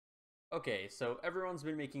Okay, so everyone's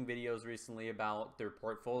been making videos recently about their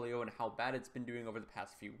portfolio and how bad it's been doing over the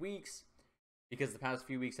past few weeks because the past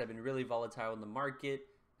few weeks have been really volatile in the market.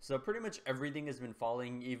 So pretty much everything has been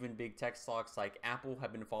falling, even big tech stocks like Apple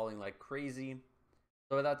have been falling like crazy.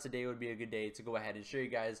 So I thought today would be a good day to go ahead and show you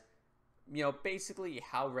guys, basically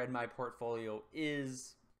how red my portfolio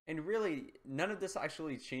is. And really, none of this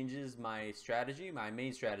actually changes my strategy. My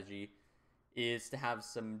main strategy is to have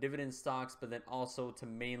some dividend stocks, but then also to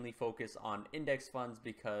mainly focus on index funds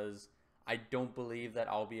because I don't believe that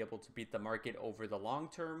I'll be able to beat the market over the long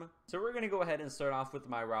term. So we're going to go ahead and start off with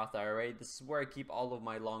my Roth IRA. This is where I keep all of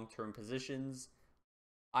my long-term positions.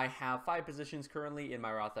 I have 5 positions currently in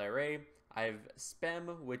my Roth IRA. I have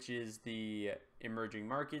SPEM, which is the emerging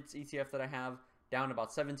markets ETF that I have, down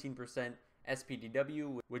about 17%.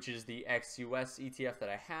 SPDW, which is the ex-US ETF that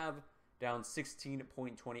I have, down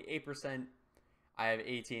 16.28%. I have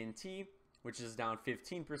AT&T, which is down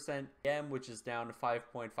 15%, M, which is down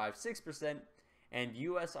 5.56%, and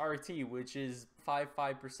USRT, which is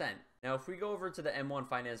 55%. Now, if we go over to the M1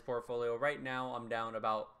 Finance portfolio, right now I'm down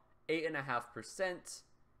about 8.5%.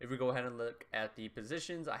 If we go ahead and look at the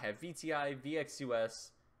positions, I have VTI, VXUS,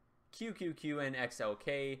 QQQ, and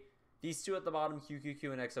XLK. These two at the bottom,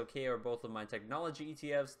 QQQ and XLK, are both of my technology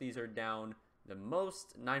ETFs. These are down the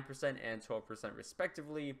most, 9% and 12%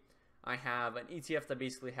 respectively. I have an ETF that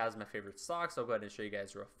basically has my favorite stocks. I'll go ahead and show you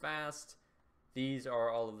guys real fast. These are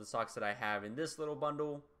all of the stocks that I have in this little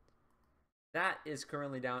bundle. That is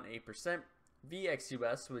currently down 8%.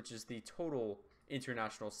 VXUS, which is the total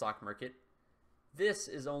international stock market, this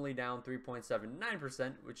is only down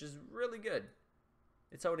 3.79%, which is really good.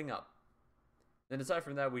 It's holding up. Then aside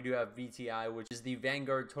from that, we do have VTI, which is the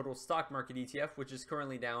Vanguard Total Stock Market ETF, which is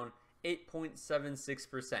currently down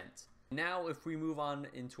 8.76%. Now, if we move on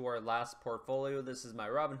into our last portfolio, this is my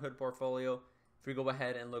Robinhood portfolio. If we go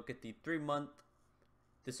ahead and look at the 3-month,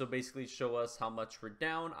 this will basically show us how much we're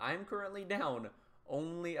down. I'm currently down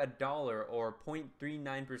only $1 or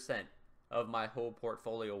 0.39% of my whole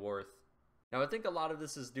portfolio worth. Now, I think a lot of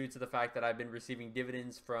this is due to the fact that I've been receiving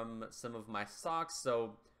dividends from some of my stocks.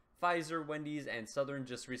 So Pfizer, Wendy's, and Southern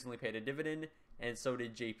just recently paid a dividend, and so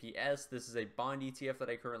did JPS. This is a bond ETF that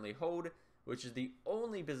I currently hold, which is the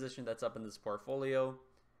only position that's up in this portfolio.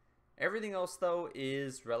 Everything else, though,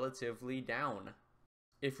 is relatively down.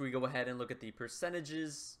 If we go ahead and look at the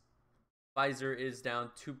percentages, Pfizer is down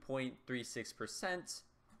 2.36%.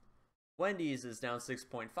 Wendy's is down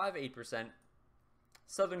 6.58%.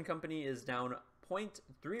 Southern Company is down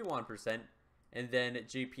 0.31%. And then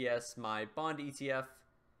JPS, my bond ETF,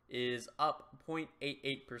 is up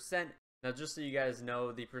 0.88%. Now, just so you guys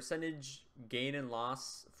know, the percentage gain and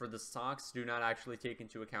loss for the stocks do not actually take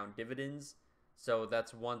into account dividends. So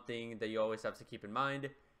that's one thing that you always have to keep in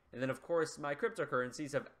mind. And then, of course, my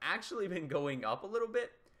cryptocurrencies have actually been going up a little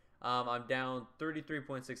bit. I'm down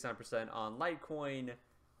 33.69% on Litecoin,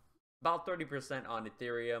 about 30% on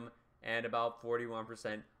Ethereum, and about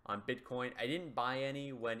 41% on Bitcoin. I didn't buy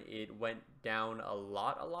any when it went down a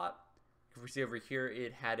lot. If we see over here,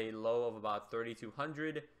 it had a low of about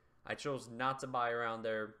 3,200. I chose not to buy around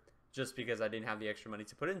there just because I didn't have the extra money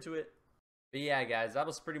to put into it. But yeah, guys, that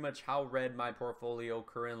was pretty much how red my portfolio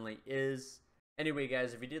currently is. Anyway,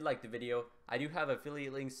 guys, if you did like the video, I do have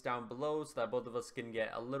affiliate links down below so that both of us can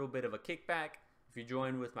get a little bit of a kickback. If you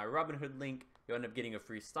join with my Robinhood link, you'll end up getting a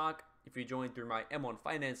free stock. If you join through my M1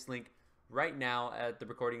 Finance link, right now at the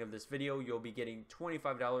recording of this video, you'll be getting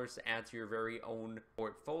 $25 to add to your very own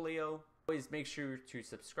portfolio. Always make sure to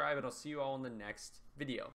subscribe, and I'll see you all in the next video.